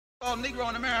called Negro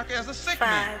in America as a sick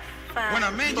man. When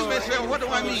a man, you may say, well, what do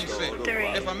I mean sick?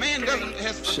 If a man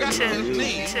has forgotten his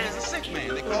name, he's a sick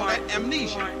man. They call that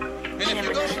amnesia. And if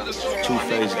you go to the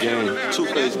Two-Face Gang.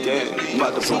 Two-Face Gang. I'm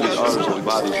about to put this artist on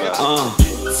body back.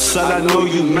 Son, I know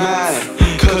you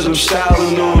mad, cause I'm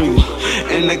styling on you,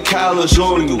 and the collar's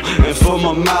on you, and for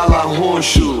my mile I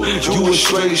haunt you. You a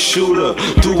straight shooter,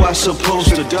 do I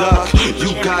supposed to duck?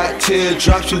 You got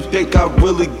teardrops, you think I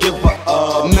really give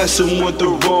a messing with the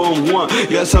wrong one.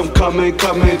 Yes, I'm coming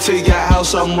to your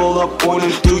house, I'm all up on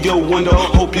it through your window.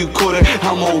 Hope you caught it,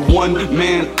 I'm a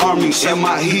one-man army, and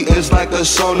my heat is like a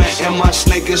sauna, and my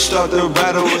snake is start to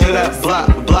rattle. Hit that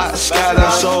block,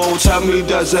 scatter. So tell me,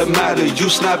 does it matter? You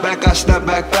snap back, I snap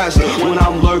back faster. When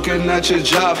I'm lurking at your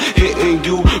job, hitting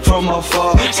you from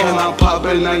afar, and I'm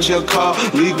popping at your car,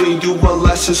 leaving you a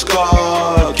lesson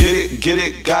scar. Get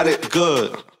it, got it,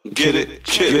 good. Get it.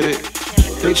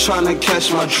 They tryna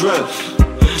catch my drift.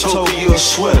 Tokyo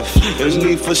Swift, there's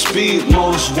need for speed,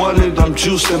 most wanted, I'm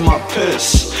juicing my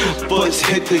piss. Butts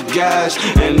hit the gas,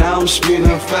 and now I'm speeding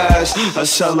fast.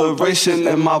 Acceleration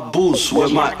in my boots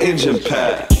with my engine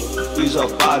pad. These are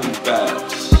body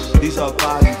bags, these are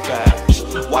body bags.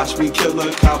 Watch me kill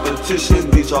a competition,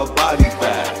 these are body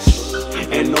bags.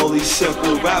 And all these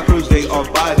simple rappers, they are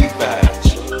body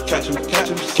bags. Catch 'em, catch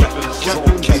 'em,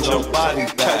 body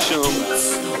bags.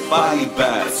 Body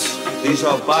bags. These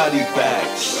are body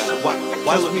bags.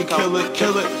 Watch me kill it,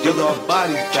 these are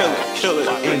body bags. Kill it.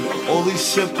 And all these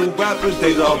simple rappers,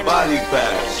 these are body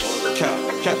bags.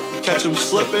 Catch them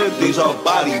slipping, these are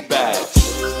body bags.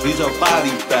 These are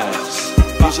body bags.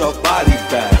 These are body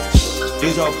bags.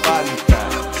 These are body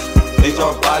bags. These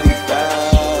are body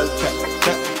bags.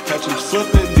 Catch them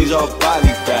slipping, these are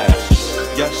body bags.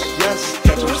 Yes,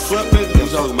 catch them slipping,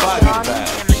 these are body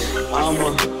bags.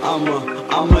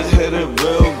 I'ma hit it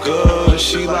real good.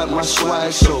 She like my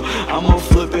swag, so I'ma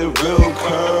flip it real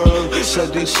curve.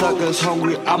 Said these suckers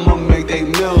hungry, I'ma make they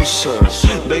meals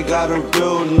serve. They got a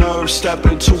real nerve, step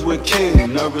into a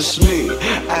king, nervous me.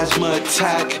 Asthma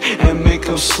attack and make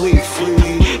them sleep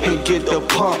freely. And get the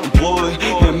pump, boy,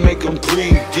 and make them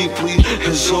breathe deeply.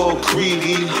 It's all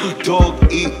greedy,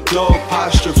 dog eat dog,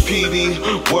 posture PD.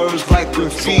 Words like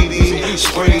graffiti,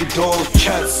 spray dog,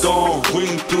 cat dog,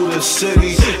 ring through the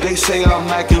city. They say I'm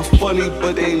acting funny,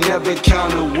 but they never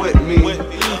counted with me.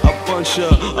 A bunch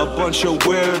of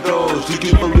weirdos. Do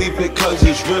you believe it? Cause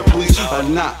it's Ripley's or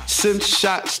not? Send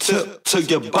shots till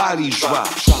your body drop.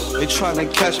 They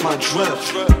tryna catch my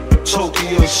drift.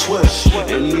 Tokyo Swift,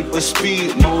 and need for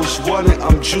speed, most wanted,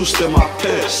 I'm juiced in my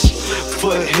piss.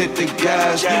 Foot hit the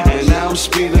gas, and now I'm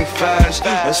speeding fast.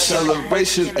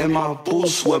 Acceleration in my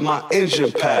boots with my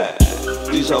engine pad.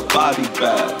 These are body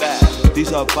bags.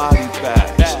 These are body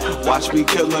bags. Watch me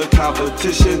kill a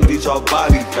competition, these are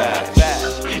body bags.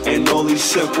 And all these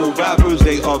simple rappers,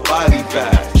 they are body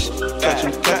bags. Catch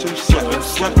 'em,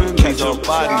 slippin', these are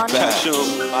body bags.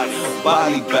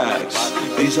 Body bags,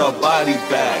 these are body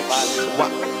bags.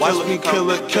 Watch me kill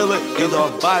it, these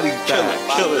are body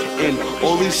bags. And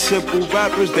all these simple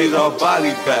rappers, they are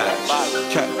body bags.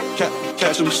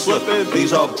 Catch 'em slippin',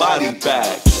 these are body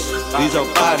bags. These are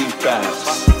body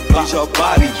bags. These are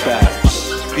body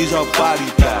bags. These are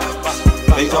body bags.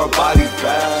 These are body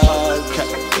bags.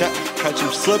 Catch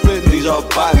 'em slipping, these are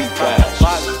body bags.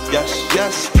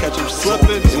 Yes, catch 'em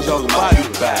slipping, these are body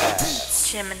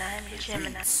bags. Gemini.